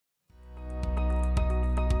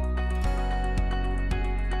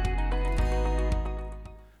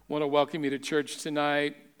want to welcome you to church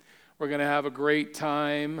tonight. We're going to have a great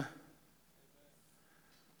time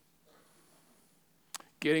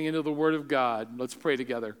getting into the Word of God. Let's pray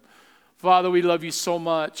together. Father, we love you so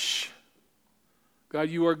much. God,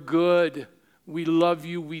 you are good. We love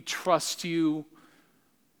you. We trust you.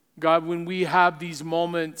 God, when we have these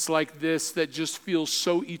moments like this that just feel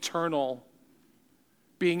so eternal,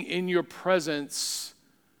 being in your presence,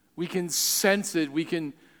 we can sense it. We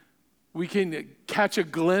can catch a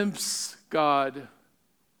glimpse, God,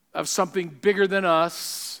 of something bigger than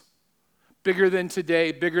us, bigger than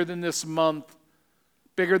today, bigger than this month,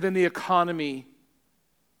 bigger than the economy,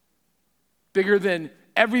 bigger than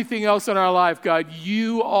everything else in our life. God,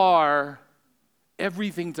 you are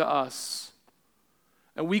everything to us.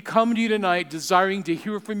 And we come to you tonight desiring to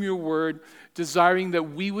hear from your word, desiring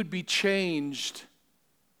that we would be changed,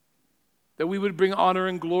 that we would bring honor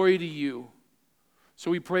and glory to you. So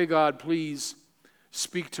we pray, God, please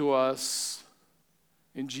speak to us.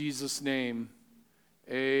 In Jesus' name,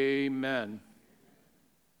 amen.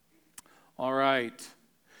 All right.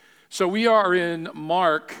 So we are in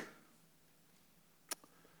Mark,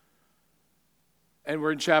 and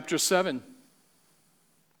we're in chapter 7.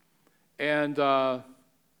 And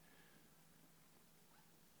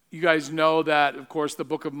you guys know that, of course, the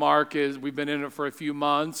book of Mark we've been in it for a few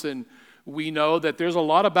months, and we know that there's a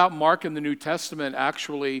lot about Mark in the New Testament,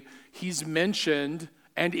 actually. He's mentioned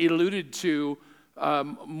and alluded to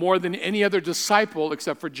more than any other disciple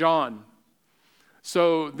except for John.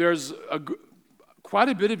 So there's quite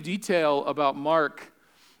a bit of detail about Mark.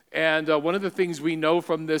 And one of the things we know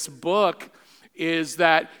from this book is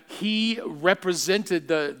that he represented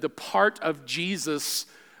the part of Jesus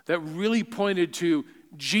that really pointed to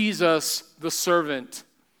Jesus the servant.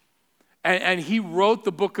 And he wrote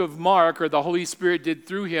the book of Mark, or the Holy Spirit did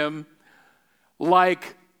through him,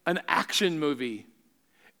 like an action movie.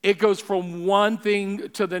 It goes from one thing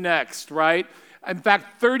to the next, right? In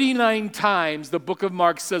fact, 39 times the book of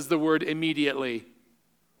Mark says the word immediately.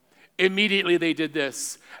 Immediately they did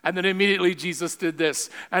this. And then immediately Jesus did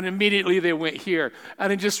this. And immediately they went here.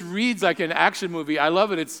 And it just reads like an action movie. I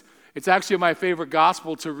love it. It's actually my favorite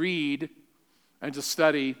gospel to read and to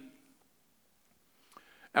study.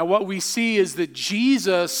 And what we see is that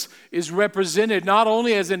Jesus is represented not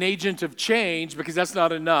only as an agent of change, because that's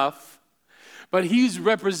not enough, but he's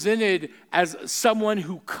represented as someone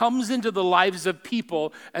who comes into the lives of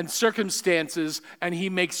people and circumstances, and he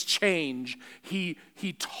makes change. He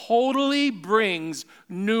totally brings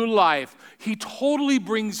new life. He totally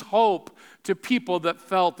brings hope to people that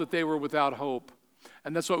felt that they were without hope.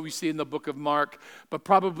 And that's what we see in the book of Mark. But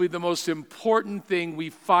probably the most important thing we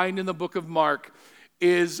find in the book of Mark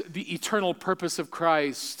is the eternal purpose of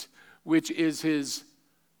Christ, which is his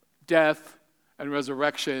death and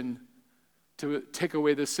resurrection to take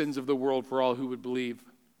away the sins of the world for all who would believe.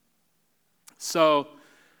 So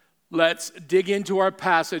let's dig into our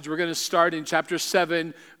passage. We're going to start in chapter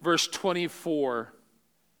 7, verse 24.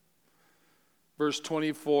 Verse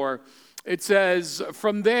 24. It says,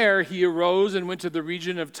 "From there he arose and went to the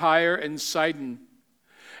region of Tyre and Sidon.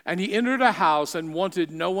 And he entered a house and wanted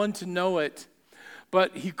no one to know it.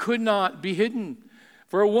 But he could not be hidden.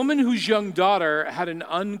 For a woman whose young daughter had an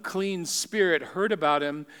unclean spirit heard about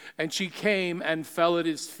him, and she came and fell at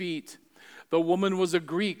his feet. The woman was a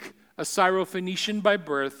Greek, a Syrophoenician by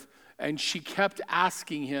birth, and she kept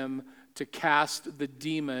asking him to cast the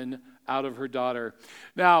demon out of her daughter."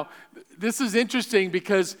 Now, this is interesting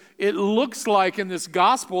because it looks like in this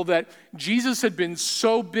gospel that Jesus had been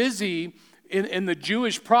so busy in the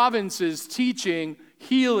Jewish provinces teaching,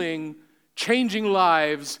 healing, changing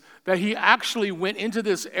lives, that he actually went into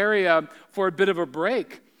this area for a bit of a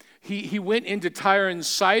break. He went into Tyre and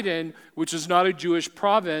Sidon, which is not a Jewish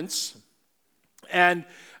province, and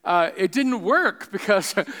it didn't work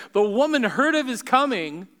because the woman heard of his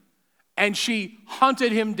coming and she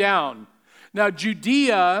hunted him down. Now,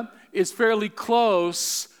 Judea is fairly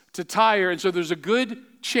close to Tyre, and so there's a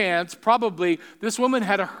good chance, probably, this woman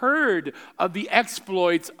had heard of the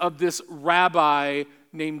exploits of this rabbi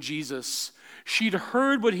named Jesus. She'd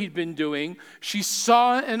heard what he'd been doing. She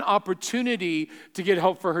saw an opportunity to get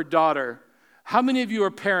help for her daughter. How many of you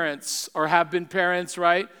are parents or have been parents,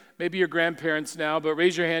 right? Maybe you're grandparents now, but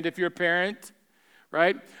raise your hand if you're a parent,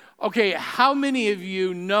 right? Okay, how many of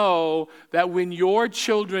you know that when your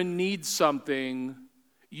children need something,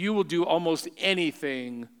 you will do almost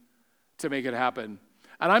anything to make it happen?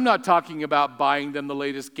 And I'm not talking about buying them the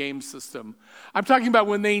latest game system. I'm talking about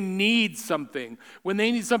when they need something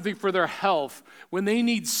for their health, when they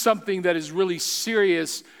need something that is really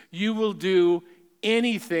serious, you will do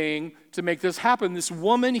anything to make this happen. This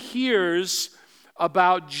woman hears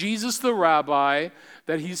about Jesus the rabbi,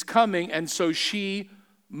 that he's coming, and so she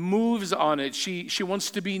moves on it. She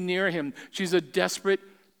wants to be near him. She's a desperate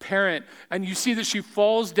parent. And you see that she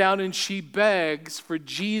falls down and she begs for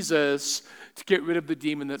Jesus to get rid of the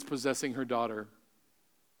demon that's possessing her daughter.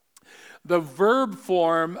 The verb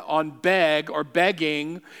form on beg or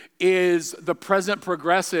begging is the present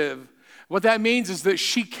progressive. What that means is that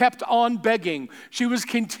she kept on begging. She was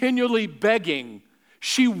continually begging.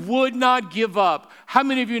 She would not give up. How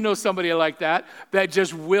many of you know somebody like that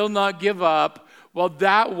just will not give up? Well,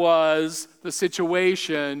 that was the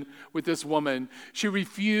situation with this woman. She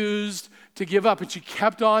refused to give up, and she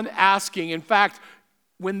kept on asking. In fact,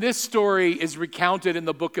 when this story is recounted in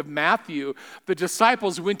the book of Matthew, the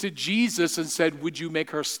disciples went to Jesus and said, "Would you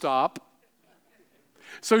make her stop?"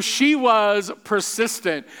 So she was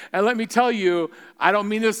persistent. And let me tell you, I don't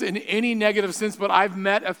mean this in any negative sense, but I've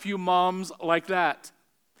met a few moms like that.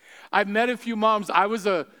 I've met a few moms. I was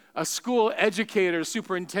a school educator,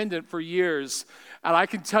 superintendent for years. And I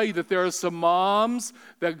can tell you that there are some moms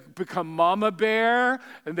that become mama bear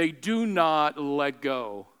and they do not let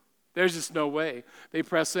go. There's just no way. They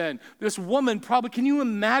press in. This woman probably, can you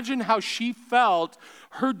imagine how she felt?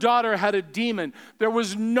 Her daughter had a demon. There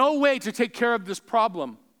was no way to take care of this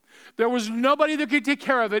problem. There was nobody that could take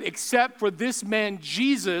care of it except for this man,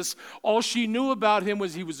 Jesus. All she knew about him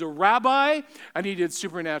was he was a rabbi and he did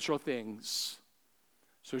supernatural things.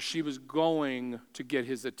 So she was going to get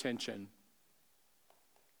his attention.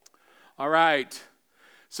 All right.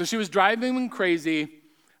 So she was driving him crazy.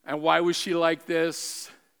 And why was she like this?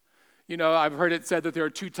 You know, I've heard it said that there are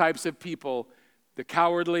two types of people, the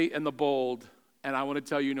cowardly and the bold. And I want to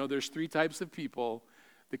tell you, no, there's three types of people,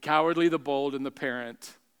 the cowardly, the bold, and the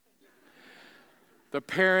parent. The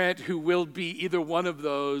parent who will be either one of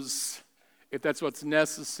those if that's what's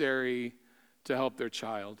necessary to help their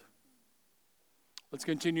child. Let's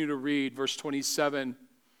continue to read verse 27.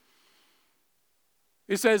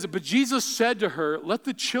 It says, "But Jesus said to her, 'Let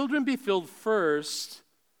the children be filled first,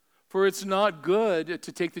 for it's not good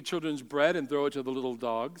to take the children's bread and throw it to the little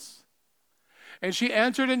dogs.' And she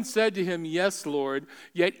answered and said to him, 'Yes, Lord,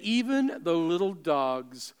 yet even the little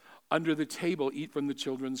dogs under the table eat from the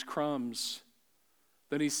children's crumbs.'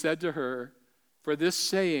 Then he said to her, 'For this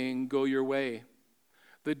saying, go your way.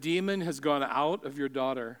 The demon has gone out of your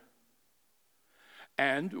daughter.'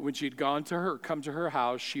 And when she had come to her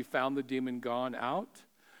house, she found the demon gone out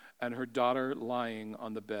and her daughter lying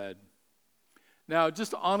on the bed." Now,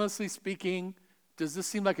 just honestly speaking, does this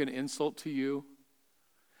seem like an insult to you?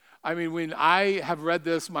 I mean, when I have read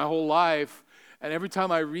this my whole life, and every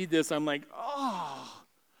time I read this, I'm like, oh,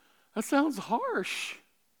 that sounds harsh.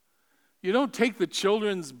 You don't take the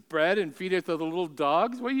children's bread and feed it to the little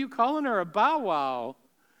dogs? What are you calling her, a bow wow?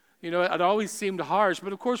 You know, it always seemed harsh.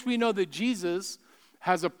 But of course, we know that Jesus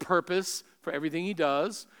has a purpose for everything he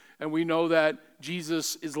does, and we know that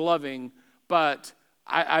Jesus is loving. But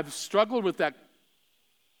I've struggled with that.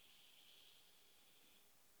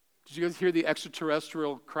 Did you guys hear the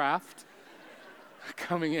extraterrestrial craft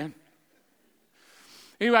coming in?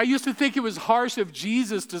 Anyway, I used to think it was harsh of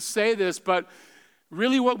Jesus to say this, but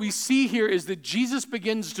really what we see here is that Jesus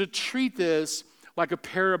begins to treat this like a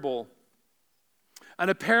parable. And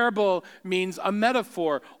a parable means a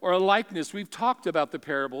metaphor or a likeness. We've talked about the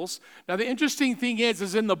parables. Now, the interesting thing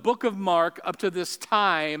is in the book of Mark, up to this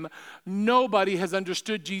time, nobody has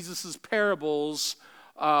understood Jesus' parables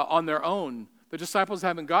on their own. The disciples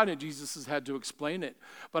haven't gotten it. Jesus has had to explain it.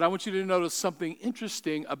 But I want you to notice something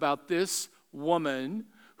interesting about this woman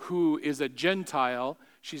who is a Gentile.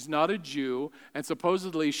 She's not a Jew, and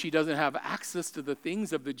supposedly she doesn't have access to the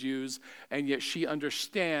things of the Jews, and yet she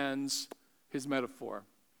understands his metaphor.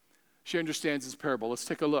 She understands his parable. Let's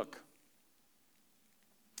take a look.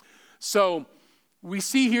 So we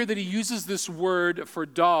see here that he uses this word for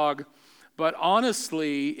dog, but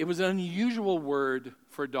honestly, it was an unusual word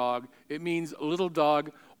for dog. It means little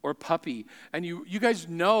dog or puppy. And you guys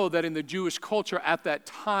know that in the Jewish culture at that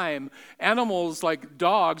time, animals like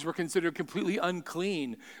dogs were considered completely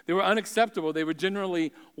unclean. They were unacceptable. They were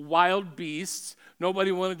generally wild beasts.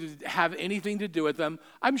 Nobody wanted to have anything to do with them.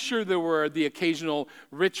 I'm sure there were the occasional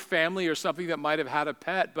rich family or something that might have had a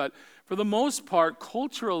pet, but for the most part,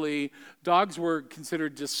 culturally, dogs were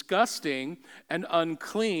considered disgusting and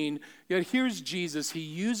unclean. Yet here's Jesus. He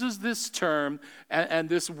uses this term, and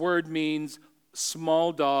this word means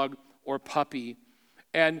small dog or puppy.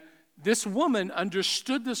 And this woman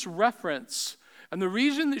understood this reference. And the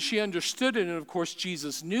reason that she understood it, and of course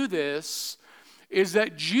Jesus knew this, is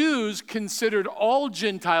that Jews considered all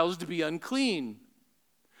Gentiles to be unclean.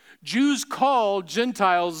 Jews called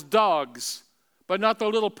Gentiles dogs, but not the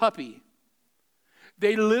little puppy.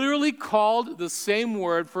 They literally called the same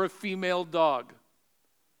word for a female dog.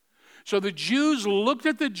 So the Jews looked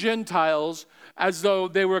at the Gentiles as though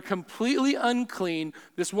they were completely unclean.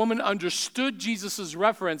 This woman understood Jesus'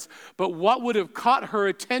 reference, but what would have caught her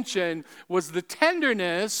attention was the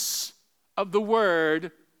tenderness of the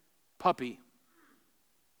word puppy.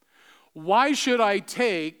 Why should I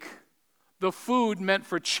take the food meant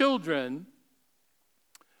for children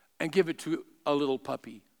and give it to a little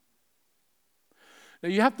puppy? Now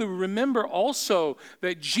you have to remember also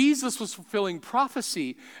that Jesus was fulfilling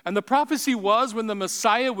prophecy. And the prophecy was when the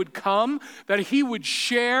Messiah would come, that he would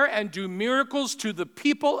share and do miracles to the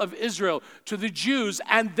people of Israel, to the Jews,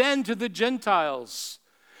 and then to the Gentiles.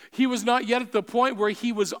 He was not yet at the point where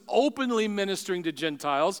he was openly ministering to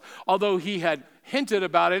Gentiles, although he had hinted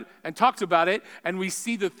about it and talked about it, and we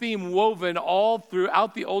see the theme woven all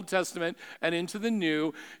throughout the Old Testament and into the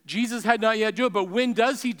New. Jesus had not yet done it, but when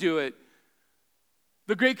does he do it?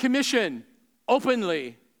 The Great Commission,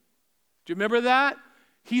 openly. Do you remember that?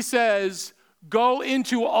 He says, go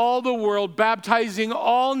into all the world, baptizing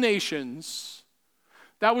all nations.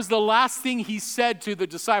 That was the last thing he said to the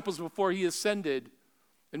disciples before he ascended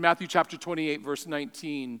in Matthew chapter 28, verse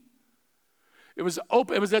 19. It was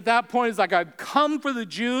open. It was at that point, it's like, I've come for the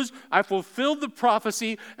Jews, I fulfilled the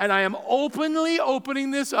prophecy, and I am openly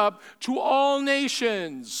opening this up to all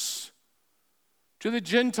nations, to the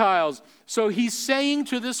Gentiles. So he's saying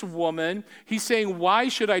to this woman, he's saying, why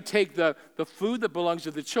should I take the food that belongs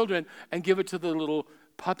to the children and give it to the little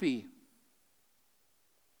puppy?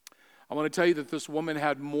 I want to tell you that this woman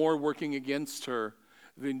had more working against her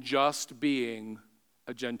than just being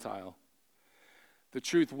a Gentile. The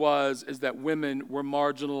truth is that women were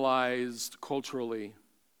marginalized culturally.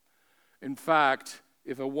 In fact,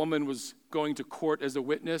 if a woman was going to court as a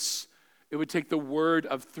witness, it would take the word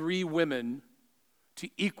of 3 women to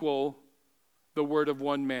equal the word of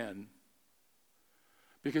 1 man.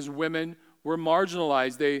 Because women were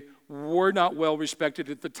marginalized. They were not well respected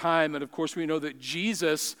at the time. And of course, we know that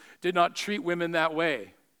Jesus did not treat women that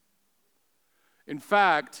way. In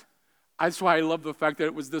fact, that's why I love the fact that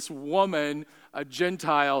it was this woman, a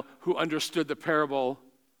Gentile, who understood the parable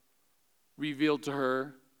revealed to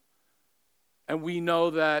her. And we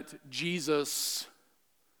know that Jesus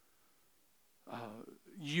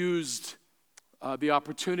used the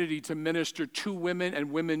opportunity to minister to women,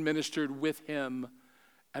 and women ministered with him.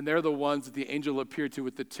 And they're the ones that the angel appeared to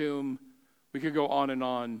at the tomb. We could go on and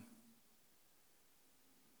on.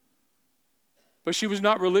 But she was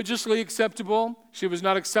not religiously acceptable. She was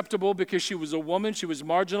not acceptable because she was a woman. She was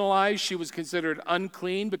marginalized. She was considered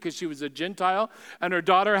unclean because she was a Gentile. And her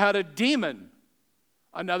daughter had a demon,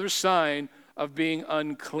 another sign of being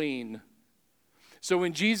unclean. So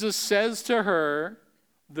when Jesus says to her,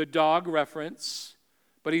 the dog reference,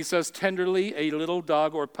 but he says tenderly, a little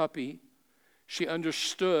dog or puppy, she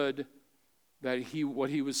understood that what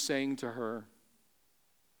he was saying to her.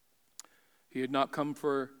 He had not come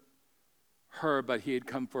for her, but he had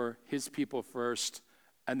come for his people first,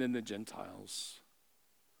 and then the Gentiles.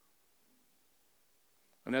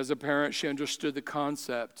 And as a parent, she understood the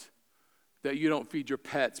concept that you don't feed your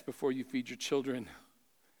pets before you feed your children.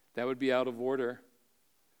 That would be out of order.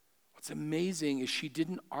 What's amazing is she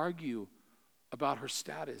didn't argue about her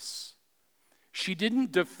status. She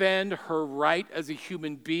didn't defend her right as a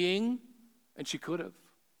human being, and she could have.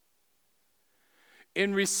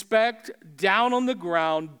 In respect, down on the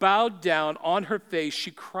ground, bowed down on her face, she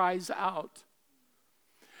cries out.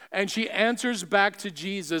 And she answers back to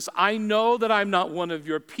Jesus, I know that I'm not one of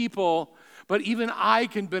your people, but even I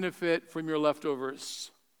can benefit from your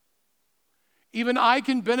leftovers. Even I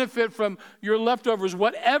can benefit from your leftovers.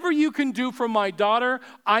 Whatever you can do for my daughter,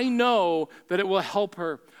 I know that it will help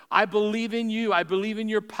her. I believe in you. I believe in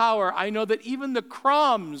your power. I know that even the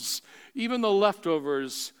crumbs, even the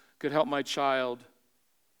leftovers could help my child.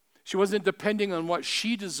 She wasn't depending on what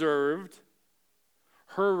she deserved,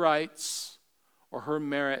 her rights, or her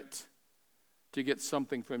merit to get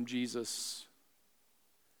something from Jesus.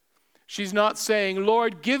 She's not saying,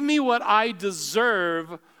 Lord, give me what I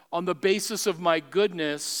deserve on the basis of my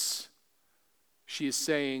goodness. She is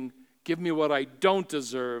saying, give me what I don't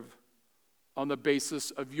deserve on the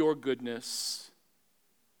basis of your goodness,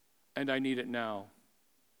 and I need it now.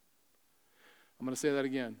 I'm going to say that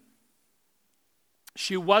again.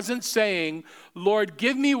 She wasn't saying, Lord,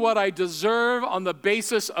 give me what I deserve on the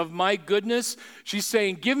basis of my goodness. She's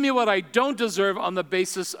saying, give me what I don't deserve on the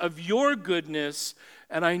basis of your goodness,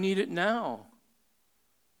 and I need it now.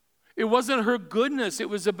 It wasn't her goodness, it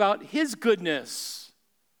was about his goodness.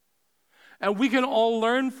 And we can all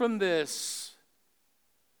learn from this.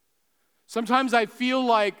 Sometimes I feel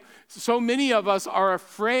like So many of us are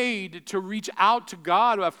afraid to reach out to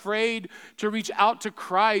God, afraid to reach out to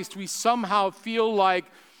Christ. We somehow feel like,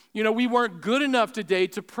 we weren't good enough today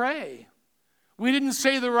to pray. We didn't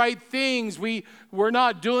say the right things. We're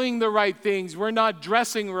not doing the right things. We're not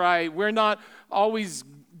dressing right. We're not always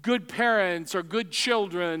good parents or good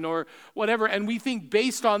children or whatever. And we think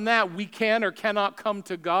based on that, we can or cannot come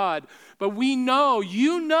to God. But we know,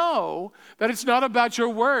 that it's not about your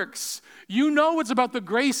works. It's about the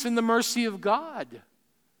grace and the mercy of God.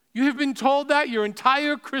 You have been told that your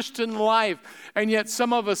entire Christian life, and yet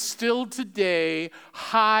some of us still today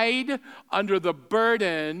hide under the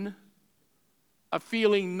burden of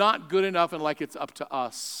feeling not good enough and like it's up to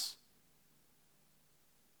us.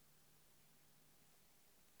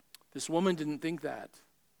 This woman didn't think that.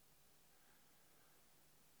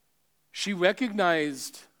 She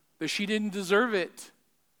recognized that she didn't deserve it,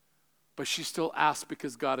 but she still asked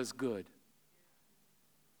because God is good.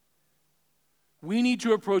 We need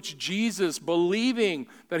to approach Jesus believing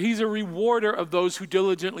that he's a rewarder of those who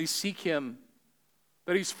diligently seek him,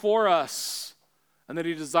 that he's for us, and that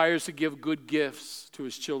he desires to give good gifts to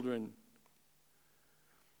his children.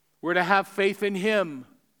 We're to have faith in him,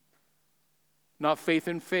 not faith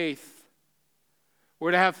in faith.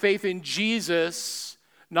 We're to have faith in Jesus,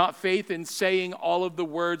 not faith in saying all of the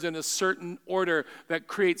words in a certain order that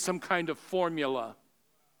creates some kind of formula.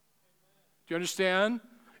 Do you understand?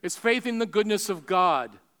 It's faith in the goodness of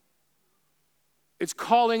God. It's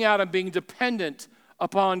calling out and being dependent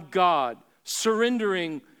upon God,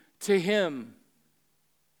 surrendering to him.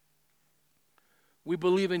 We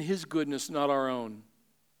believe in his goodness, not our own.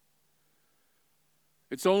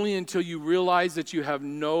 It's only until you realize that you have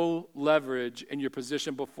no leverage in your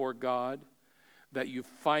position before God that you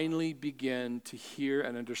finally begin to hear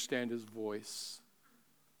and understand his voice.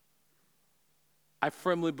 I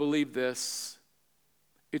firmly believe this.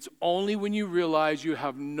 It's only when you realize you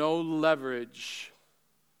have no leverage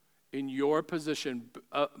in your position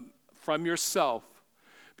from yourself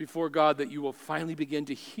before God that you will finally begin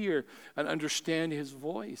to hear and understand his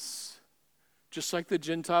voice. Just like the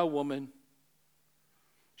Gentile woman,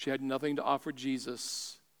 she had nothing to offer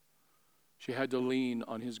Jesus. She had to lean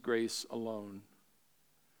on his grace alone.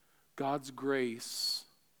 God's grace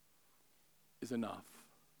is enough.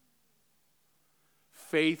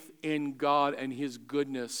 Faith in God and his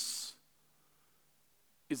goodness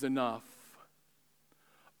is enough.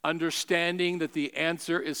 Understanding that the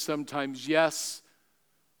answer is sometimes yes,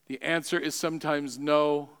 the answer is sometimes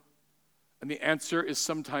no, and the answer is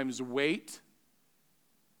sometimes wait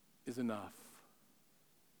is enough.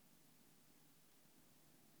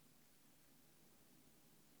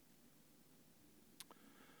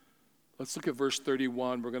 Let's look at verse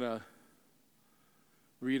 31. We're going to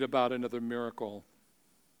read about another miracle.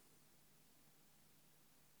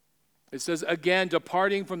 It says, again,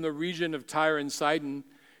 departing from the region of Tyre and Sidon,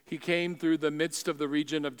 he came through the midst of the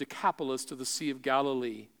region of Decapolis to the Sea of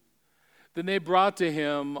Galilee. Then they brought to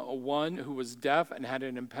him one who was deaf and had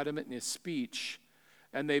an impediment in his speech,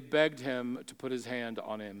 and they begged him to put his hand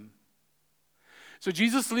on him. So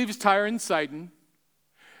Jesus leaves Tyre and Sidon,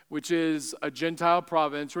 which is a Gentile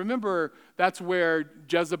province. Remember, that's where Queen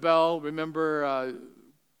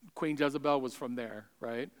Jezebel was from there,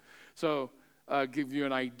 right? So, give you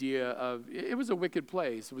an idea of, it was a wicked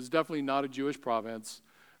place. It was definitely not a Jewish province,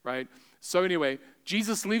 right? So anyway,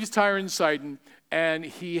 Jesus leaves Tyre and Sidon, and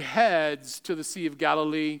he heads to the Sea of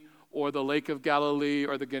Galilee, or the Lake of Galilee,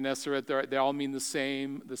 or the Gennesaret. They all mean the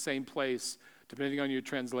same place. Depending on your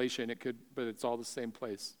translation, but it's all the same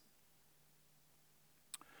place.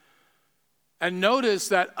 And notice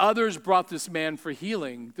that others brought this man for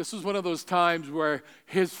healing. This was one of those times where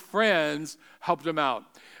his friends helped him out.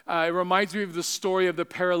 It reminds me of the story of the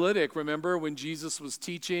paralytic. Remember when Jesus was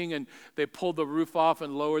teaching and they pulled the roof off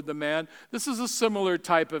and lowered the man? This is a similar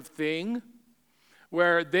type of thing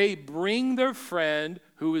where they bring their friend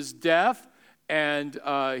who is deaf and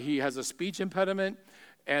he has a speech impediment,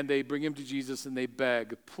 and they bring him to Jesus and they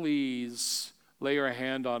beg, please lay your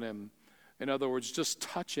hand on him. In other words, just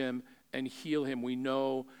touch him and heal him. We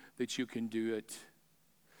know that you can do it.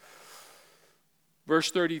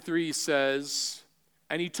 Verse 33 says,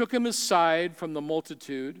 and he took him aside from the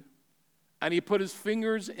multitude, and he put his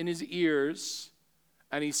fingers in his ears,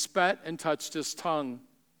 and he spat and touched his tongue.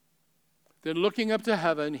 Then looking up to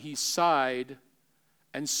heaven, he sighed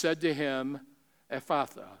and said to him,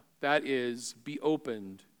 Ephphatha, that is, be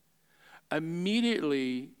opened.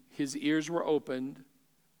 Immediately his ears were opened,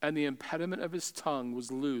 and the impediment of his tongue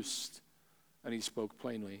was loosed, and he spoke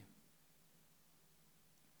plainly.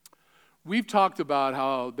 We've talked about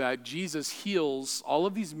how that Jesus heals, all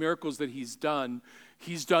of these miracles that he's done,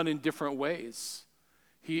 he's done in different ways.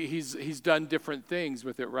 He's done different things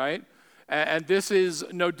with it, right? And this is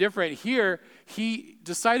no different. Here, he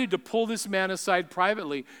decided to pull this man aside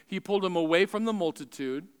privately. He pulled him away from the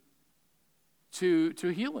multitude to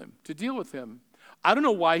heal him, to deal with him. I don't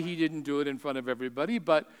know why he didn't do it in front of everybody,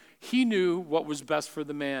 but he knew what was best for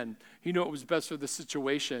the man. He knew what was best for the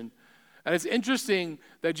situation. And it's interesting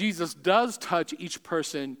that Jesus does touch each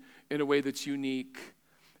person in a way that's unique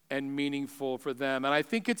and meaningful for them. And I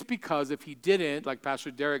think it's because if he didn't, like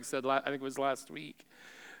Pastor Derek said, I think it was last week,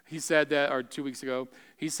 he said that, or 2 weeks ago,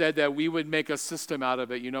 he said that we would make a system out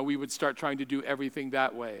of it. We would start trying to do everything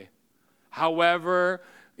that way. However,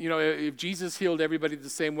 if Jesus healed everybody the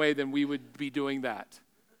same way, then we would be doing that.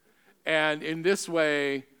 And in this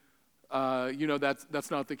way,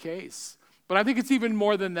 that's not the case. But I think it's even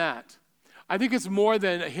more than that. I think it's more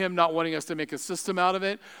than him not wanting us to make a system out of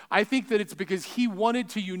it. I think that it's because he wanted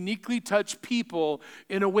to uniquely touch people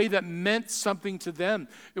in a way that meant something to them.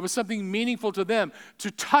 It was something meaningful to them.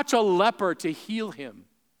 To touch a leper, to heal him.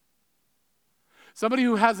 Somebody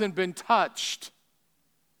who hasn't been touched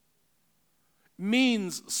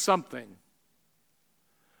means something.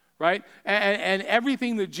 Right? And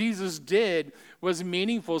everything that Jesus did was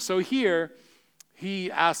meaningful. So here,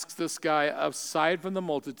 he asks this guy aside from the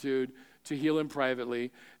multitude to heal him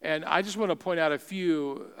privately. And I just want to point out a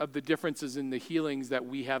few of the differences in the healings that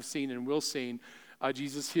we have seen and will see.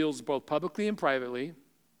 Jesus heals both publicly and privately.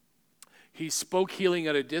 He spoke healing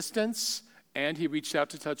at a distance, and he reached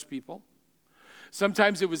out to touch people.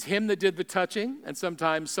 Sometimes it was him that did the touching, and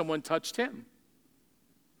sometimes someone touched him.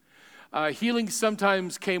 Healing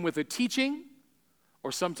sometimes came with a teaching,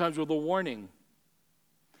 or sometimes with a warning.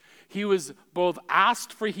 He was both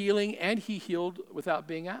asked for healing, and he healed without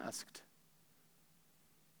being asked.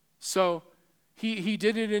 So he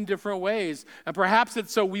did it in different ways. And perhaps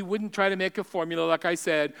it's so we wouldn't try to make a formula, like I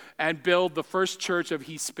said, and build the first church of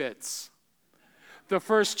He Spits, the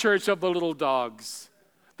first church of the little dogs,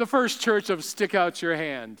 the first church of stick out your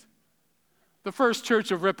hand, the first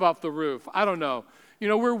church of rip off the roof. I don't know.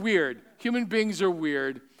 We're weird. Human beings are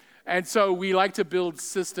weird. And so we like to build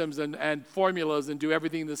systems and formulas and do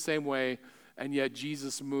everything the same way. And yet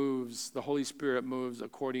Jesus moves, the Holy Spirit moves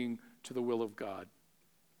according to the will of God.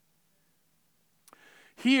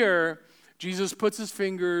 Here, Jesus puts his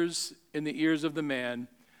fingers in the ears of the man,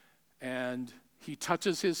 and he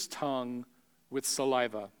touches his tongue with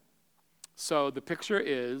saliva. So the picture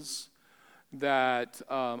is that,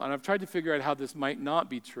 and I've tried to figure out how this might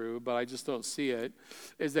not be true, but I just don't see it,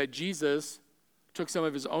 is that Jesus took some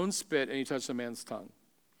of his own spit and he touched the man's tongue.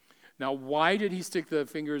 Now, why did he stick the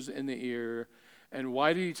fingers in the ear, and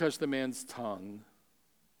why did he touch the man's tongue?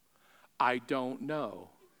 I don't know.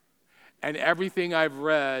 And everything I've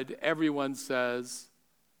read, everyone says,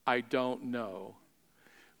 I don't know.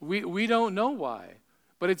 We don't know why,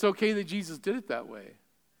 but it's okay that Jesus did it that way.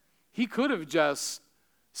 He could have just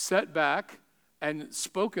sat back and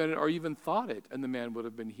spoken or even thought it, and the man would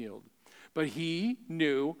have been healed. But he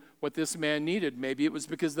knew what this man needed. Maybe it was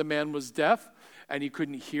because the man was deaf and he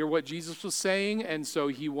couldn't hear what Jesus was saying, and so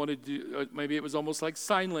he wanted to, maybe it was almost like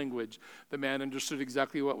sign language. The man understood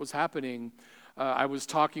exactly what was happening. I was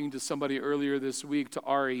talking to somebody earlier this week, to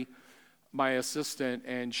Ari, my assistant,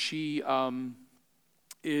 and she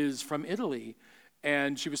is from Italy.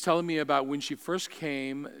 And she was telling me about when she first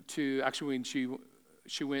came to, actually when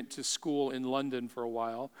she went to school in London for a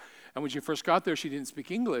while. And when she first got there, she didn't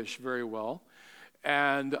speak English very well.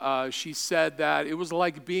 And she said that it was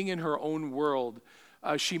like being in her own world.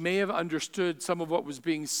 She may have understood some of what was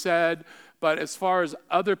being said, but as far as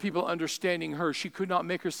other people understanding her, she could not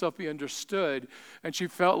make herself be understood, and she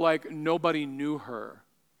felt like nobody knew her.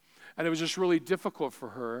 And it was just really difficult for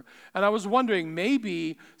her. And I was wondering,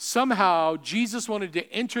 maybe somehow Jesus wanted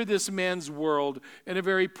to enter this man's world in a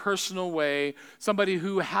very personal way, somebody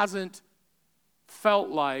who hasn't felt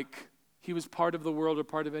like he was part of the world or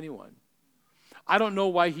part of anyone. I don't know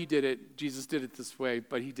why he did it. Jesus did it this way,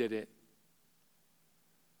 but he did it.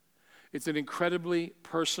 It's an incredibly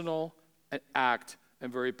personal act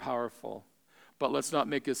and very powerful. But let's not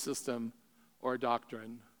make a system or a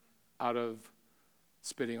doctrine out of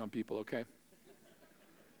spitting on people, okay?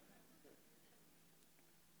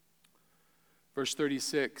 Verse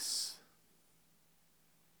 36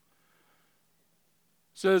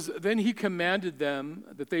 says, "Then he commanded them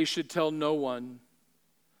that they should tell no one.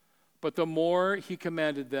 But the more he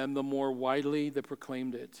commanded them, the more widely they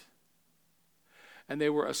proclaimed it. And they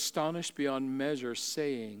were astonished beyond measure,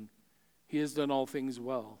 saying, 'He has done all things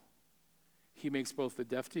well. He makes both the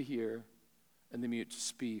deaf to hear and the mute to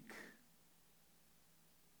speak.'"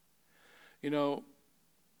 You know,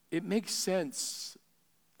 it makes sense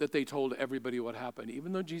that they told everybody what happened,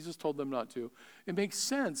 even though Jesus told them not to. It makes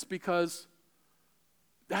sense because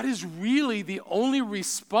that is really the only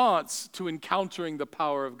response to encountering the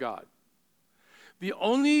power of God. The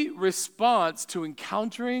only response to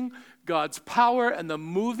encountering God's power and the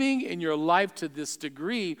moving in your life to this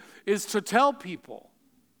degree is to tell people.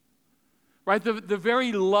 Right? The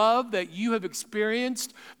very love that you have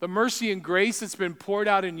experienced, the mercy and grace that's been poured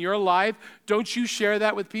out in your life, don't you share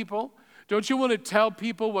that with people? Don't you want to tell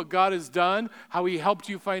people what God has done, how he helped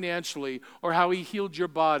you financially, or how he healed your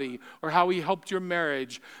body, or how he helped your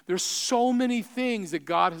marriage? There's so many things that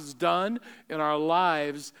God has done in our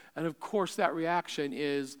lives, and of course that reaction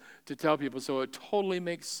is to tell people, so it totally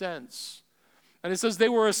makes sense. And it says they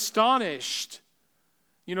were astonished.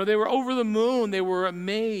 You know, they were over the moon. They were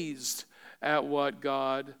amazed at what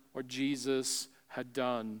God or Jesus had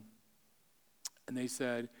done. And they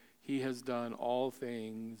said, he has done all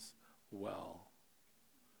things well.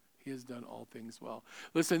 He has done all things well.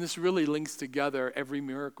 Listen, this really links together every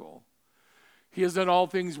miracle. He has done all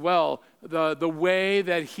things well. The way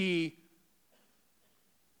that he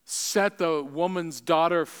set the woman's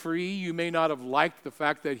daughter free, you may not have liked the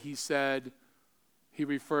fact that he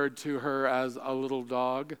referred to her as a little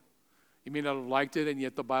dog. You may not have liked it, and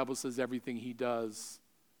yet the Bible says everything he does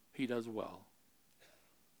well.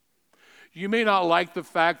 You may not like the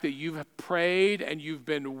fact that you've prayed and you've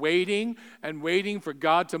been waiting for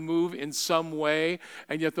God to move in some way,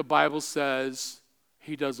 and yet the Bible says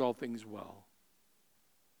he does all things well.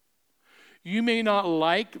 You may not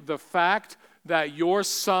like the fact that your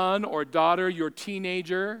son or daughter, your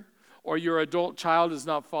teenager, or your adult child is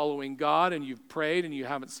not following God, and you've prayed and you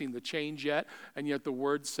haven't seen the change yet, and yet the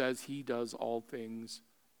word says he does all things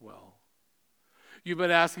well. You've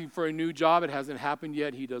been asking for a new job, it hasn't happened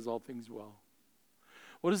yet, he does all things well.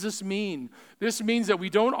 What does this mean? This means that we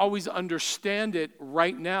don't always understand it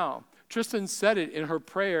right now. Tristan said it in her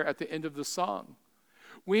prayer at the end of the song.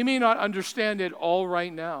 We may not understand it all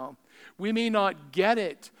right now. We may not get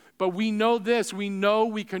it, but we know this. We know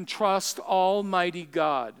we can trust Almighty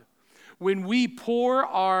God. When we pour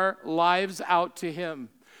our lives out to him,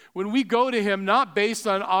 when we go to him, not based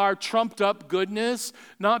on our trumped up goodness,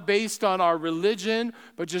 not based on our religion,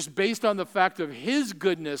 but just based on the fact of his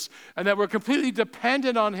goodness and that we're completely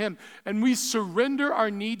dependent on him, and we surrender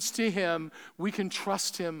our needs to him, we can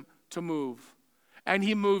trust him to move. And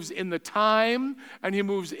he moves in the time, and he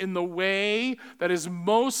moves in the way that is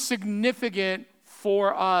most significant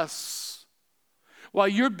for us. While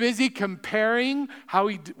you're busy comparing how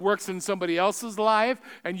he works in somebody else's life,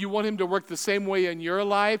 and you want him to work the same way in your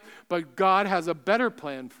life, but God has a better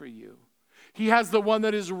plan for you. He has the one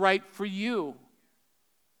that is right for you.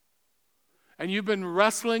 And you've been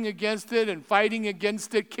wrestling against it and fighting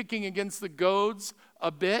against it, kicking against the goads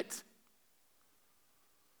a bit.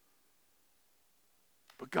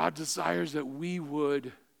 But God desires that we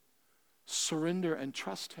would surrender and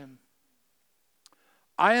trust him.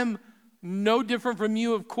 I am no different from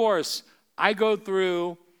you, of course. I go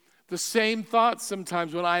through the same thoughts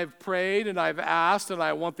sometimes when I have prayed and I've asked and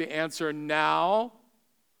I want the answer now,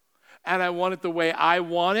 and I want it the way I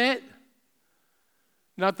want it,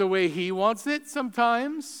 not the way he wants it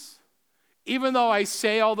sometimes. Even though I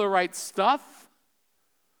say all the right stuff,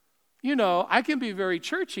 you know, I can be very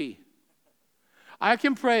churchy. I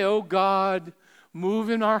can pray, oh God, move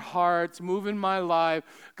in our hearts, move in my life.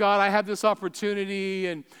 God, I have this opportunity,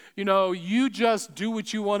 and, you know, you just do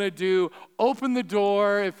what you want to do. Open the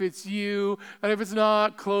door if it's you, and if it's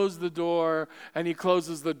not, close the door. And he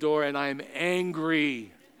closes the door, and I am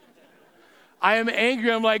angry. I am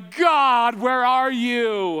angry. I'm like, God, where are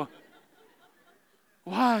you?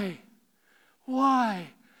 Why?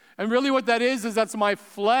 And really what that is that's my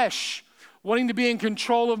flesh wanting to be in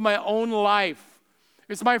control of my own life.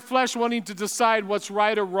 It's my flesh wanting to decide what's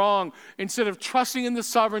right or wrong instead of trusting in the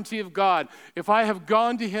sovereignty of God. If I have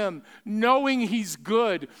gone to him knowing he's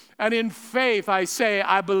good, and in faith I say,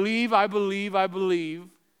 I believe.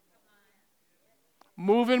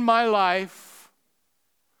 Move in my life.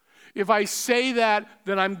 If I say that,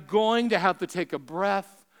 then I'm going to have to take a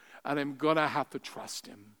breath, and I'm going to have to trust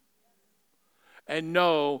him and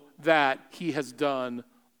know that he has done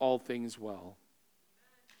all things well.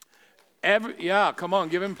 Come on,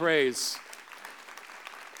 give him praise.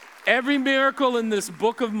 Every miracle in this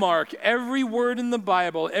book of Mark, every word in the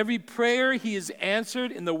Bible, every prayer he has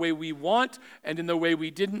answered in the way we want and in the way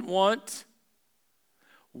we didn't want.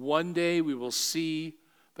 One day we will see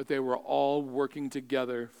that they were all working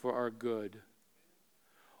together for our good.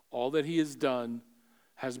 All that he has done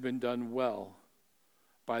has been done well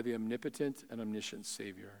by the omnipotent and omniscient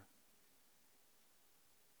Savior.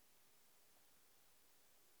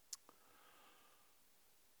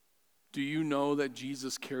 Do you know that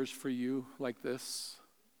Jesus cares for you like this?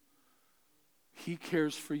 He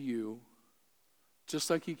cares for you just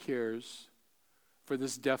like he cares for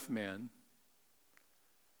this deaf man.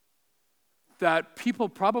 That people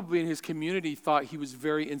probably in his community thought he was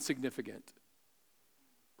very insignificant.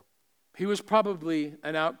 He was probably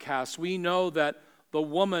an outcast. We know that the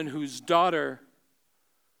woman whose daughter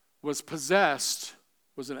was possessed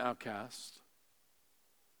was an outcast.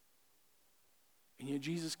 And yet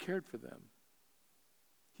Jesus cared for them.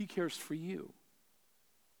 He cares for you.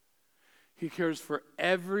 He cares for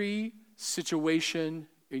every situation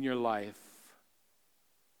in your life.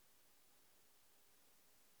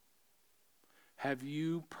 Have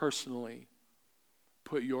you personally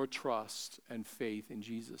put your trust and faith in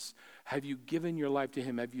Jesus? Have you given your life to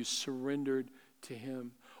him? Have you surrendered to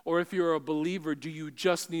him? Or if you're a believer, do you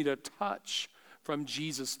just need a touch from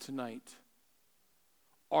Jesus tonight?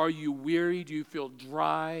 Are you weary? Do you feel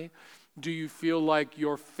dry? Do you feel like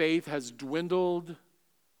your faith has dwindled?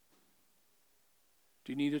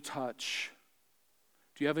 Do you need a touch?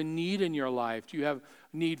 Do you have a need in your life? Do you have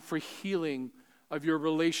a need for healing of your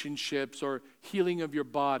relationships or healing of your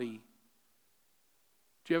body?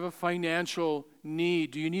 Do you have a financial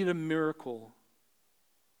need? Do you need a miracle?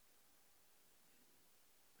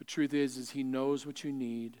 The truth is he knows what you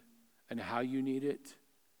need and how you need it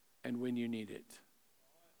and when you need it.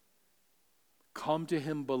 Come to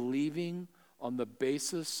him believing on the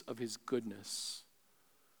basis of his goodness,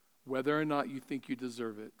 whether or not you think you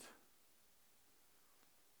deserve it.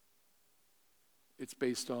 It's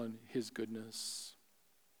based on his goodness.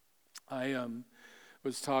 I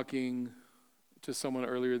was talking to someone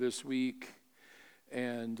earlier this week,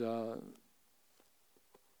 and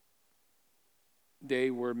they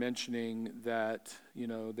were mentioning that,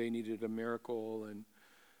 they needed a miracle,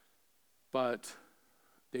 but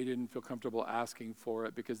they didn't feel comfortable asking for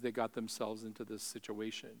it because they got themselves into this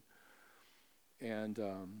situation. And,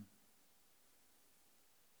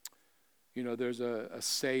 there's a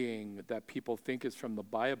saying that people think is from the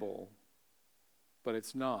Bible, but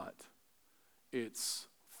it's not. It's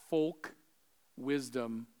folk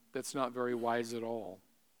wisdom that's not very wise at all.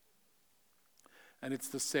 And it's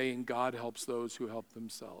the saying, God helps those who help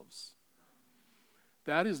themselves.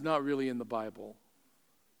 That is not really in the Bible.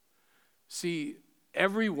 See,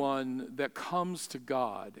 everyone that comes to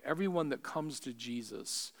God, everyone that comes to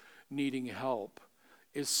Jesus needing help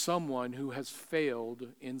is someone who has failed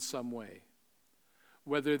in some way.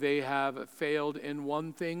 Whether they have failed in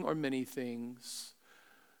one thing or many things,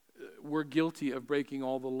 we're guilty of breaking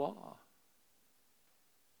all the law.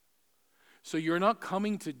 So you're not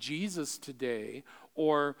coming to Jesus today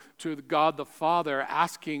or to God the Father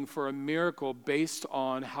asking for a miracle based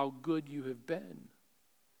on how good you have been.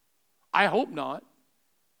 I hope not.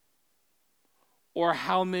 Or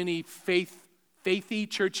how many faithy,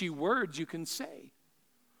 churchy words you can say.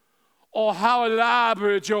 Or how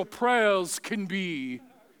elaborate your prayers can be.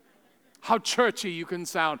 How churchy you can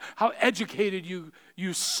sound. How educated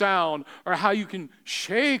you sound. Or how you can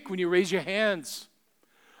shake when you raise your hands.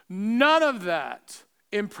 None of that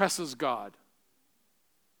impresses God.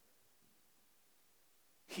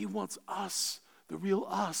 He wants us, the real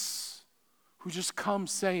us, who just come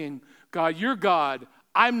saying, God, you're God.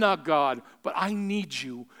 I'm not God, but I need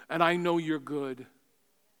you, and I know you're good.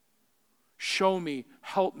 Show me,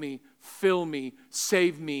 help me, fill me,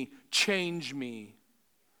 save me, change me,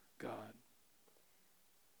 God.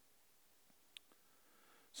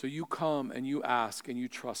 So you come and you ask and you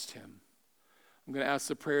trust him. I'm going to ask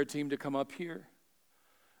the prayer team to come up here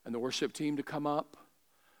and the worship team to come up,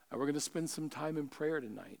 and we're going to spend some time in prayer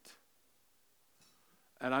tonight.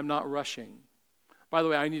 And I'm not rushing. By the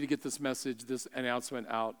way, I need to get this announcement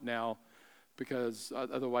out now, because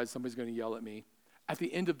otherwise somebody's going to yell at me. At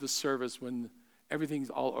the end of the service, when everything's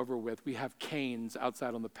all over with, we have canes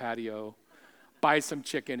outside on the patio. Buy some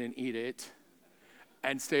chicken and eat it,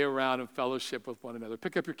 and stay around and fellowship with one another.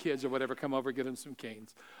 Pick up your kids or whatever, come over, get them some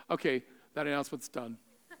canes. Okay, that announcement's done.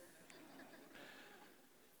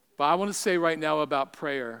 But I want to say right now about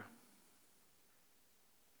prayer.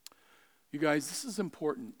 You guys, this is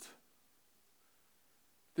important.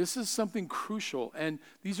 This is something crucial, and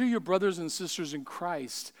these are your brothers and sisters in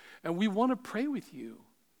Christ, and we want to pray with you.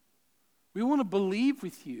 We want to believe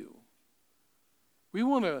with you. We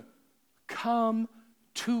want to come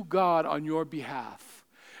to God on your behalf.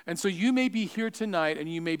 And so you may be here tonight,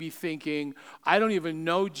 and you may be thinking, I don't even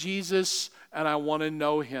know Jesus, and I want to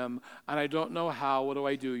know him, and I don't know how. What do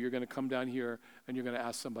I do? You're going to come down here, and you're going to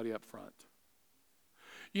ask somebody up front.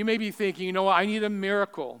 You may be thinking, you know what, I need a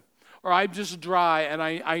miracle. Or I'm just dry and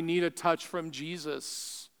I need a touch from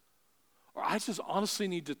Jesus. or I just honestly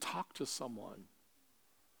need to talk to someone,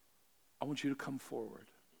 I want you to come forward.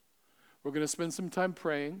 We're going to spend some time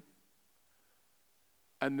praying,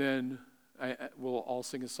 and then we'll all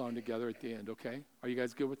sing a song together at the end, okay? Are you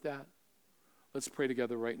guys good with that? Let's pray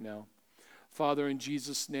together right now. Father, in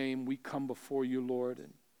Jesus' name, we come before you, Lord,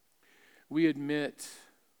 and we admit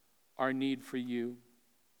our need for you.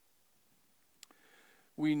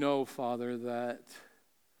 We know, Father, that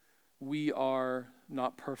we are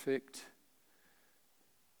not perfect,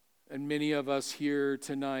 and many of us here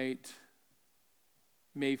tonight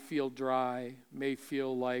may feel dry, may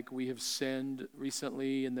feel like we have sinned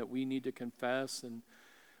recently and that we need to confess and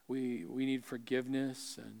we need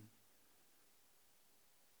forgiveness. And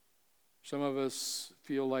some of us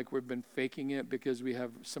feel like we've been faking it because we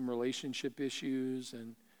have some relationship issues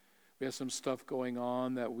and we have some stuff going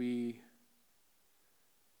on that we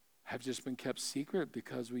have just been kept secret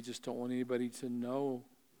because we just don't want anybody to know.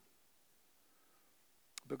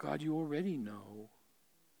 But God, you already know.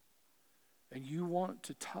 And you want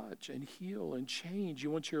to touch and heal and change.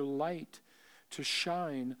 You want your light to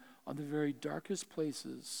shine on the very darkest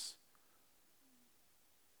places.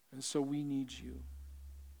 And so we need you.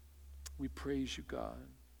 We praise you, God.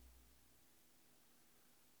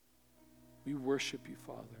 We worship you,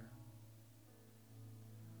 Father.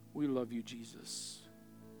 We love you, Jesus.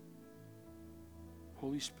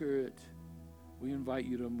 Holy Spirit, we invite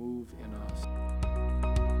you to move in us.